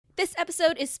This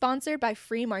episode is sponsored by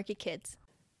Free Market Kids.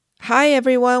 Hi,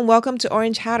 everyone. Welcome to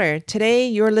Orange Hatter. Today,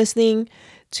 you're listening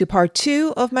to part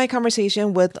 2 of my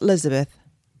conversation with Elizabeth.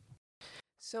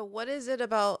 So what is it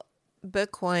about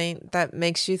Bitcoin that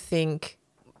makes you think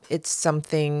it's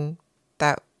something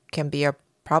that can be a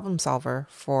problem solver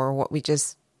for what we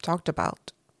just talked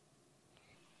about?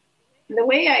 The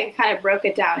way I kind of broke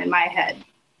it down in my head,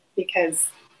 because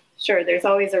sure, there's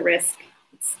always a risk.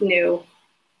 It's new.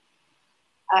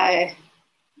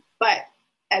 But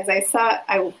as I saw,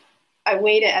 I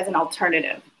weighed it as an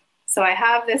alternative. So I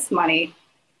have this money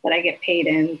that I get paid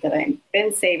in, that I've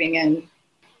been saving in.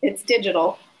 It's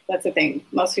digital. That's the thing.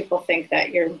 Most people think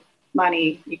that your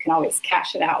money, you can always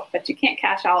cash it out, but you can't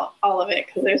cash out all of it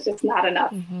because there's just not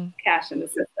enough cash in the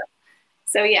system.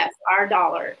 So yes, our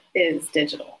dollar is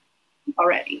digital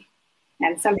already.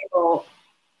 And some people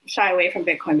shy away from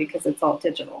Bitcoin because it's all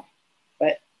digital.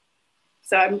 But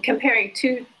so I'm comparing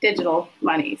two digital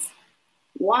monies.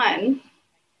 One,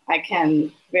 I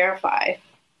can verify,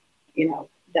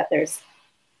 that there's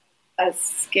a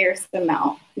scarce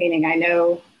amount, meaning I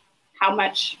know how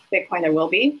much Bitcoin there will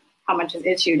be, how much is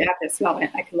issued at this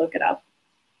moment. I can look it up.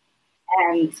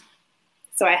 And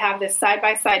so I have this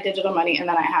side-by-side digital money, and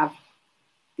then I have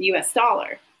the US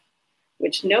dollar,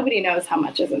 which nobody knows how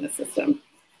much is in the system.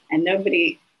 And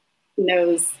nobody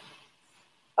knows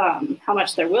how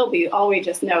much there will be. All we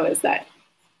just know is that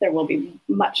there will be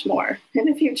much more in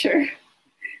the future.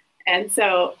 And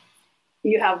so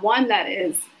you have one that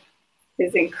is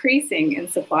increasing in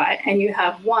supply, and you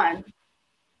have one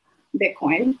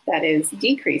Bitcoin that is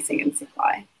decreasing in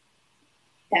supply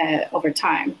over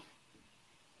time.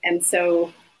 And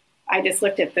so I just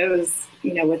looked at those,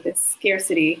 with this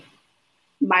scarcity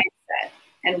mindset,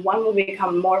 and one will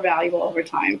become more valuable over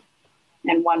time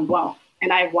and one won't.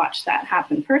 And I've watched that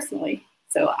happen personally.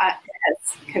 So it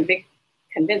has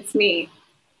convinced me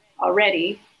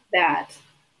already that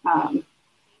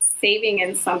saving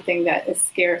in something that is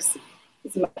scarce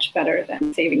is much better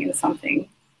than saving in something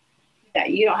that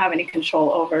you don't have any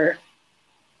control over.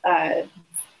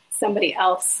 Somebody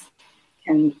else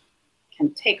can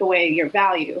take away your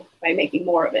value by making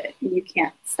more of it. You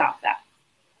can't stop that.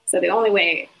 So the only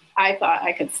way I thought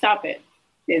I could stop it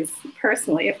is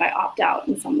personally if I opt out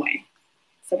in some way.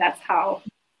 So that's how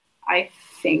I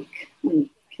think. Can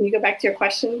you go back to your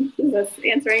question? Is this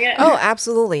answering it? Oh,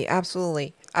 absolutely.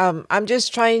 Absolutely. I'm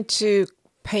just trying to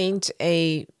paint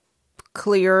a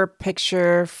clear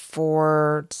picture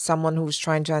for someone who's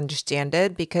trying to understand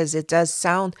it, because it does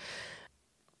sound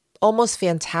almost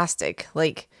fantastic.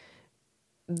 Like,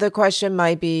 the question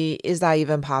might be, is that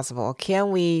even possible?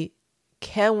 Can we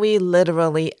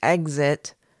literally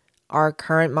exit our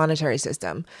current monetary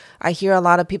system? I hear a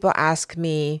lot of people ask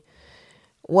me,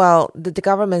 well, the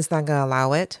government's not going to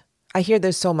allow it. I hear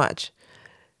there's so much.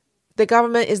 The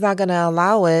government is not going to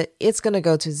allow it. It's going to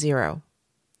go to zero.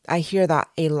 I hear that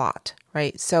a lot,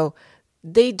 right? So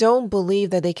they don't believe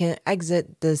that they can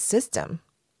exit the system.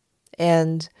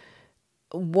 And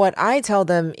what I tell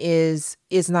them is,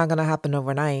 it's not going to happen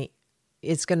overnight.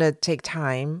 It's going to take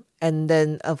time. And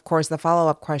then, of course, the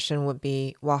follow-up question would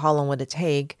be, well, how long would it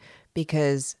take?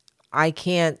 Because I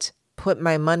can't put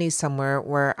my money somewhere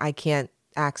where I can't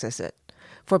access it.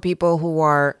 For people who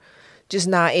are just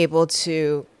not able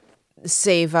to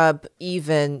save up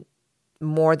even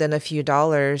more than a few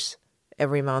dollars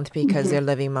every month because they're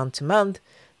living month to month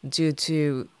due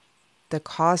to the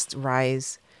cost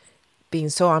rise being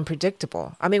so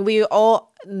unpredictable. I mean, we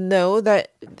all know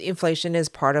that inflation is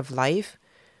part of life.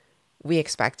 We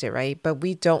expect it, right? But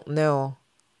we don't know.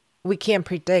 We can't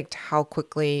predict how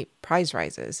quickly price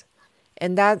rises.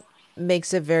 And that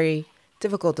makes it very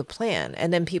difficult to plan.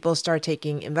 And then people start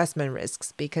taking investment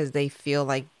risks because they feel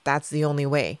like that's the only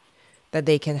way that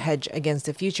they can hedge against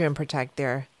the future and protect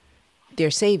their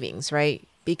savings, right?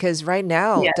 Because right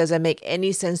now, it doesn't make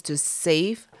any sense to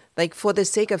save. Like, for the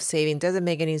sake of saving, doesn't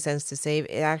make any sense to save.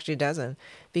 It actually doesn't,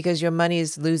 because your money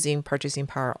is losing purchasing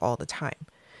power all the time.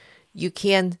 You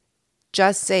can't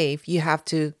just save. You have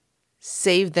to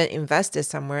save, then invest it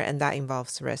somewhere, and that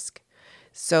involves risk.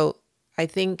 So I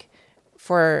think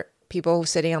for people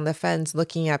sitting on the fence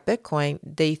looking at Bitcoin,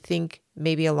 they think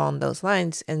maybe along those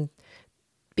lines. And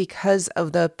because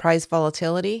of the price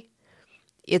volatility,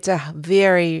 it's a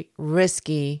very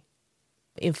risky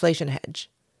inflation hedge.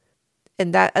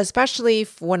 And that, especially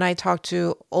when I talk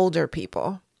to older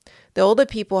people, the older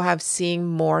people have seen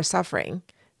more suffering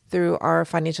through our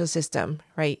financial system,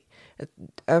 right?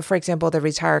 For example, the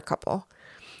retired couple,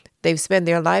 they've spent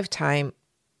their lifetime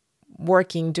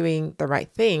working, doing the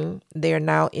right thing. They are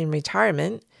now in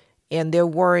retirement, and they're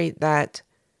worried that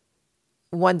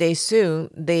one day soon,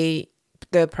 the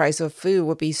price of food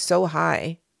will be so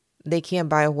high, they can't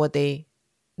buy what they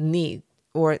need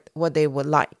or what they would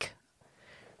like,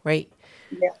 right?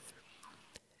 Yes.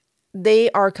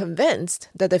 They are convinced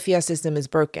that the fiat system is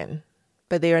broken,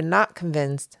 but they are not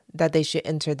convinced that they should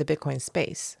enter the Bitcoin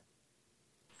space.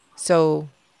 So,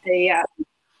 I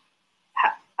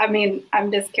mean,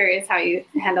 I'm just curious how you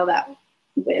handle that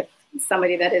with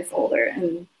somebody that is older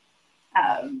and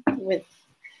with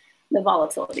the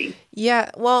volatility.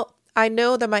 yeah, well, I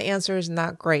know that my answer is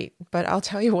not great, but I'll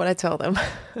tell you what I tell them.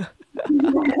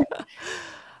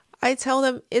 I tell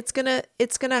them it's gonna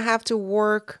have to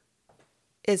work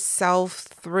itself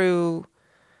through.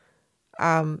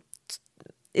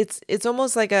 It's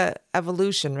almost like a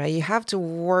evolution, right? You have to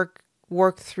work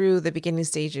through the beginning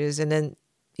stages and then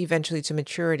eventually to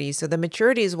maturity. So the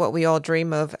maturity is what we all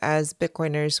dream of as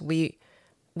Bitcoiners. We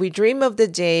dream of the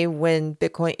day when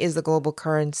Bitcoin is the global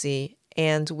currency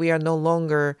and we are no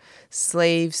longer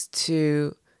slaves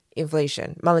to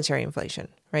inflation, monetary inflation,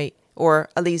 right? Or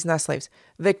at least not slaves,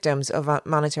 victims of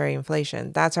monetary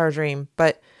inflation. That's our dream.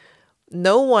 But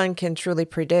no one can truly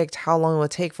predict how long it will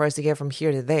take for us to get from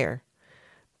here to there.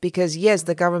 Because yes,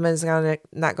 the government is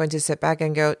not going to sit back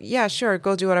and go, yeah, sure,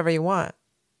 go do whatever you want.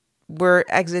 We're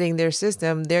exiting their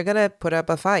system. They're going to put up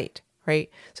a fight, right?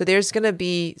 So there's going to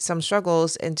be some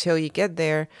struggles until you get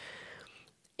there.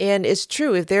 And it's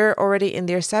true, if they're already in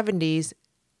their 70s,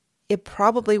 it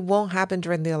probably won't happen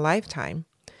during their lifetime.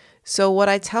 So what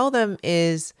I tell them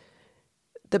is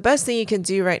the best thing you can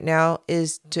do right now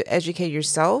is to educate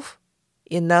yourself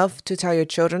enough to tell your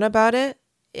children about it.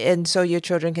 And so your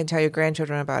children can tell your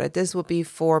grandchildren about it. This will be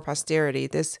for posterity.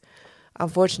 This,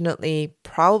 unfortunately,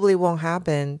 probably won't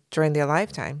happen during their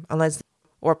lifetime unless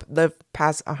or live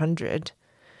past 100.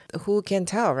 Who can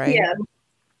tell, right? Yeah,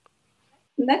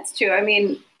 that's true. I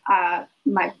mean,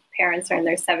 my parents are in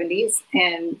their 70s,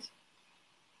 and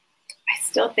I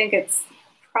still think it's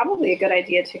probably a good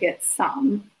idea to get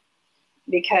some,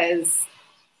 because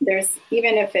there's,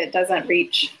 even if it doesn't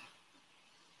reach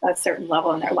a certain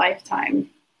level in their lifetime,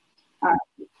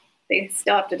 they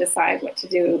still have to decide what to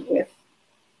do with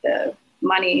the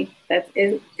money that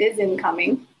is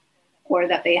incoming or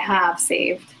that they have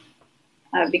saved,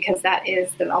 because that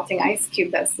is the melting ice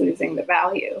cube that's losing the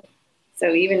value.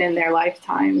 So even in their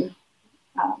lifetime,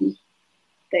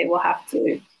 they will have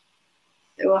to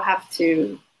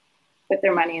put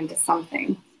their money into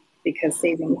something, because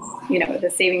savings,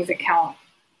 the savings account,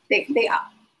 they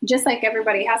just like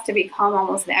everybody has to become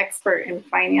almost an expert in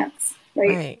finance,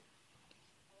 right?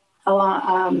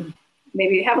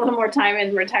 Maybe have a little more time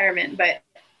in retirement, but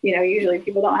usually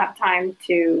people don't have time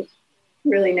to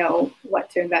really know what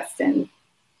to invest in,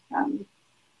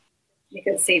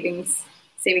 because savings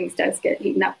does get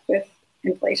eaten up with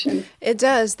inflation. It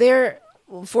does.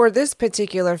 For this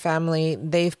particular family,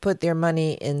 they've put their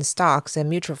money in stocks and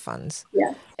mutual funds.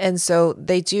 Yeah. And so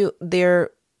they're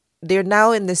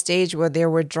now in the stage where they're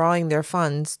withdrawing their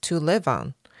funds to live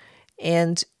on.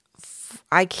 And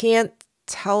I can't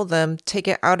tell them take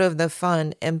it out of the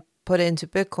fund and put it into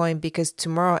Bitcoin because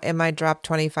tomorrow it might drop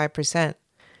 25%,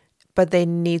 but they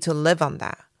need to live on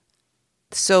that.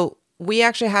 So we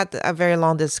actually had a very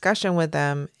long discussion with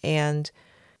them, and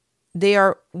they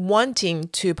are wanting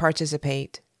to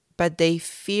participate, but they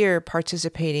fear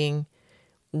participating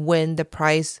when the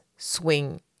price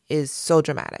swing is so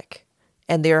dramatic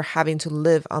and they're having to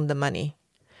live on the money.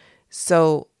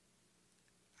 So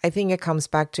I think it comes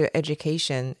back to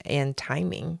education and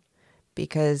timing,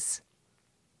 because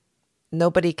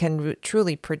nobody can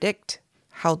truly predict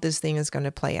how this thing is going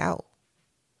to play out,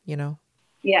 Yeah.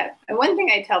 And one thing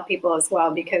I tell people as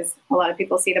well, because a lot of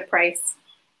people see the price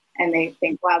and they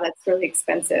think, wow, that's really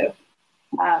expensive.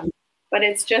 But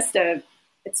it's just that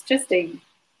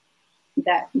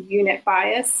unit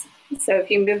bias. So if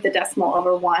you move the decimal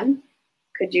over 1,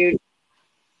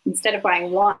 instead of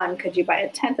buying 1, could you buy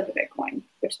 1/10 of a Bitcoin,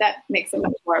 which that makes it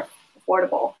much more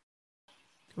affordable.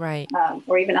 Right.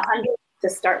 Or even 100, to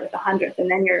start with 100th.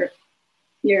 And then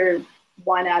you're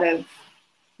one out of,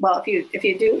 well,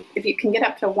 if you can get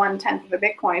up to 1/10 of a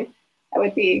Bitcoin,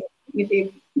 you'd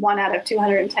be 1 out of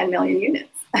 210 million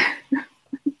units.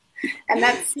 And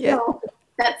that's still,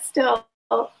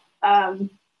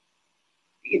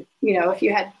 if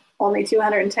you had only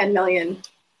 210 million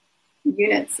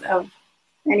units of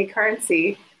any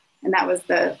currency, and that was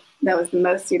the most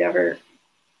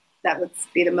that would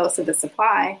be the most of the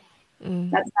supply.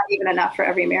 That's not even enough for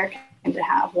every American to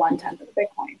have 1/10 of a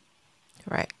Bitcoin.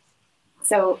 Right.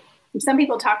 So some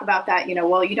people talk about that,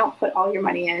 well, you don't put all your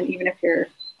money in, even if you're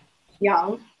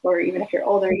young or even if you're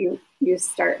older, you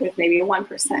start with maybe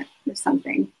 1% or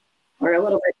something. or a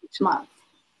little bit each month.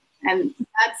 And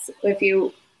that's if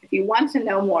you want to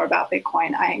know more about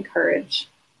Bitcoin, I encourage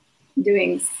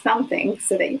doing something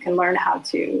so that you can learn how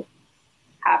to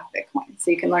have Bitcoin.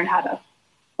 So you can learn how to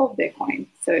hold Bitcoin.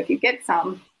 So if you get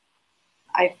some,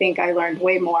 I think I learned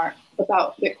way more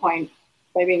about Bitcoin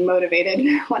by being motivated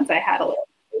once I had a little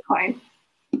Bitcoin.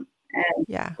 And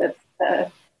Yeah.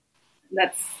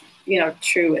 that's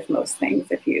true with most things.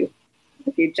 If you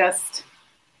just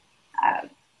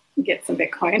get some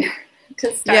Bitcoin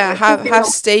to start Yeah, with, have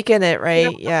stake in it,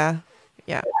 right? Yeah.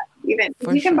 Yeah, even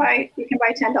for you can sure. buy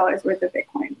 $10 worth of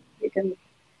Bitcoin. You can.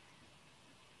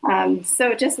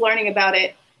 So just learning about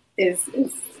it is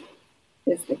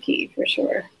the key for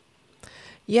sure.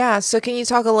 Yeah, so can you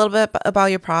talk a little bit about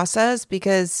your process?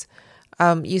 Because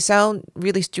you sound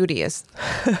really studious.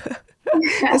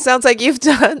 It sounds like you've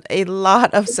done a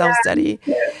lot of self-study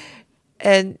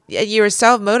and you're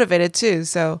self-motivated too.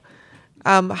 So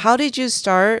how did you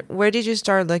start? Where did you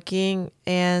start looking?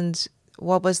 And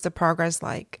what was the progress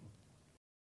like?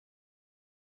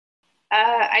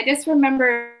 I just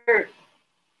remember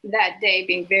that day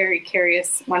being very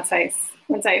curious once I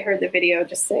heard the video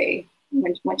just say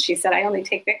when she said I only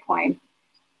take Bitcoin,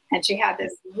 and she had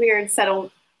this weird set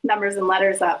of numbers and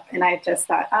letters up, and I just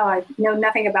thought, oh, I know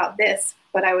nothing about this,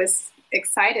 but I was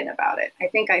excited about it. I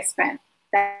think I spent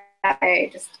that day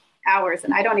just hours,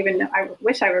 and I don't even know. I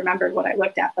wish I remembered what I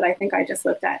looked at, but I think I just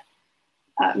looked at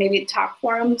maybe talk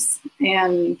forums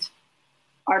and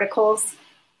articles.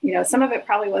 Some of it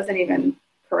probably wasn't even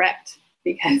correct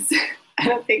because I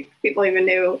don't think people even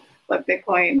knew what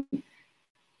Bitcoin.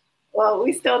 Well,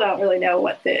 we still don't really know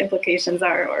what the implications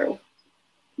are, or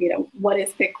what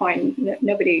is Bitcoin.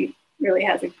 Nobody really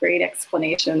has a great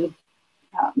explanation.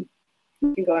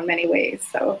 You can go in many ways.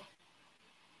 So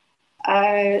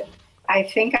I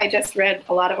think I just read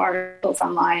a lot of articles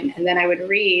online, and then I would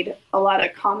read a lot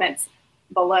of comments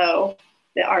below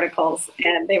the articles,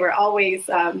 and they were always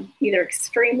either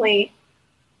extremely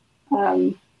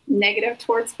negative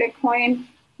towards Bitcoin,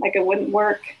 like it wouldn't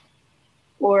work,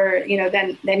 or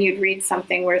then you'd read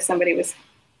something where somebody was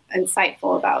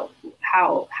insightful about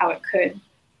how it could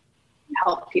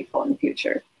help people in the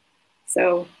future.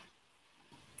 So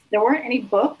there weren't any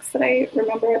books that I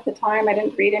remember at the time. I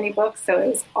didn't read any books, so it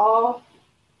was all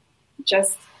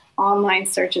just online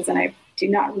searches, and I do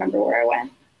not remember where I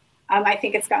went. I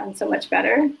think it's gotten so much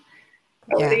better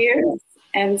over the years.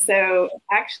 And so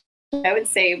actually, I would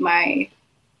say my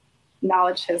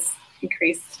knowledge has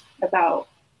increased about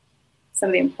some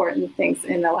of the important things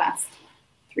in the last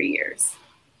 3 years.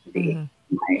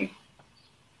 I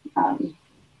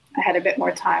had a bit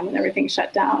more time when everything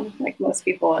shut down, like most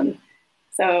people. And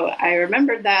so I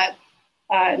remembered that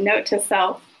note to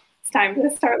self, it's time to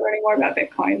start learning more about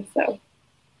Bitcoin.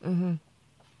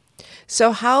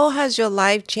 So how has your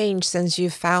life changed since you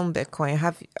found Bitcoin?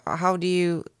 How do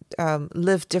you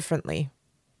live differently?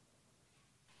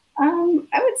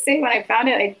 I would say when I found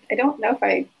it, I don't know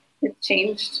if it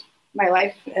changed my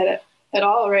life at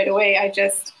all right away.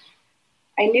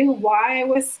 I knew why I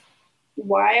was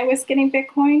getting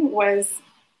Bitcoin was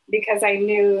because I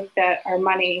knew that our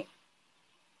money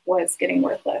was getting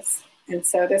worthless. And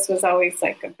so this was always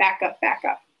like a backup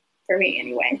for me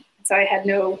anyway. So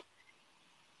it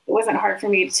wasn't hard for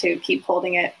me to keep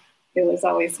holding it. It was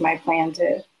always my plan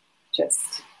to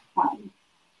just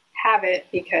have it,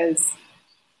 because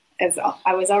as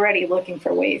I was already looking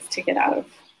for ways to get out of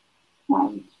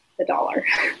the dollar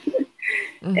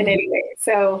in any way.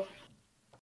 So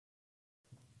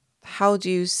how do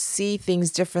you see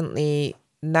things differently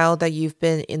now that you've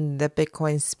been in the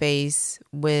Bitcoin space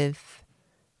with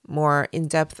more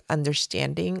in-depth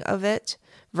understanding of it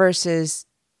versus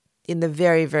in the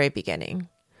very, very beginning?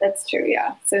 That's true,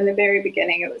 yeah. So in the very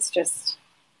beginning, it was just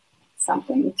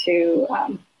something to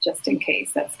just in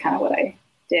case. That's kind of what I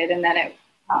did, and then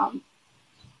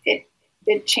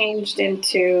it changed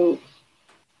into,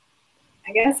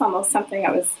 I guess, almost something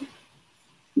I was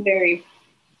very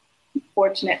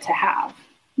fortunate to have.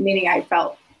 Meaning, I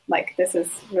felt like this is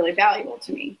really valuable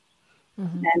to me,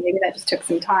 and maybe that just took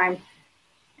some time.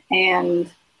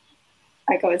 And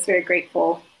I was very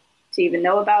grateful to even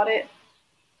know about it,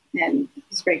 and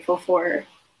was grateful for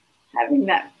having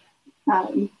that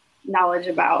knowledge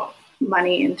about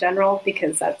money in general,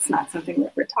 because that's not something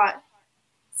that we're taught.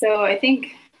 So I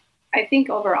think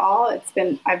overall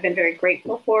I've been very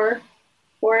grateful for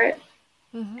it.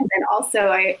 And then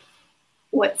also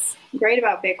what's great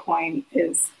about Bitcoin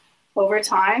is over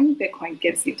time, Bitcoin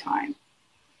gives you time.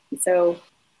 So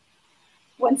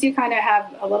once you kind of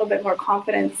have a little bit more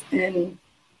confidence in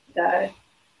the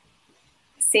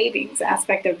savings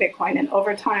aspect of Bitcoin, and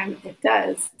over time it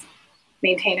does,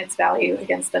 maintain its value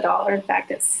against the dollar. In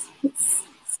fact, it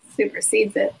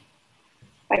supersedes it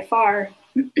by far.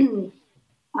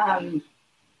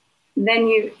 Then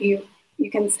you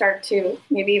can start to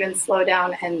maybe even slow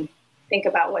down and think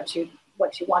about what you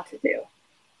want to do.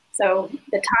 So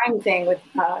the time thing with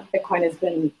Bitcoin has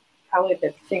been probably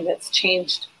the thing that's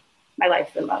changed my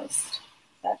life the most.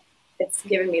 That it's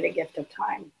given me the gift of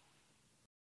time.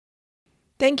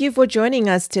 Thank you for joining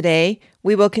us today.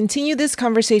 We will continue this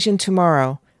conversation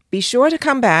tomorrow. Be sure to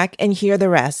come back and hear the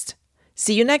rest.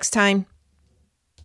 See you next time.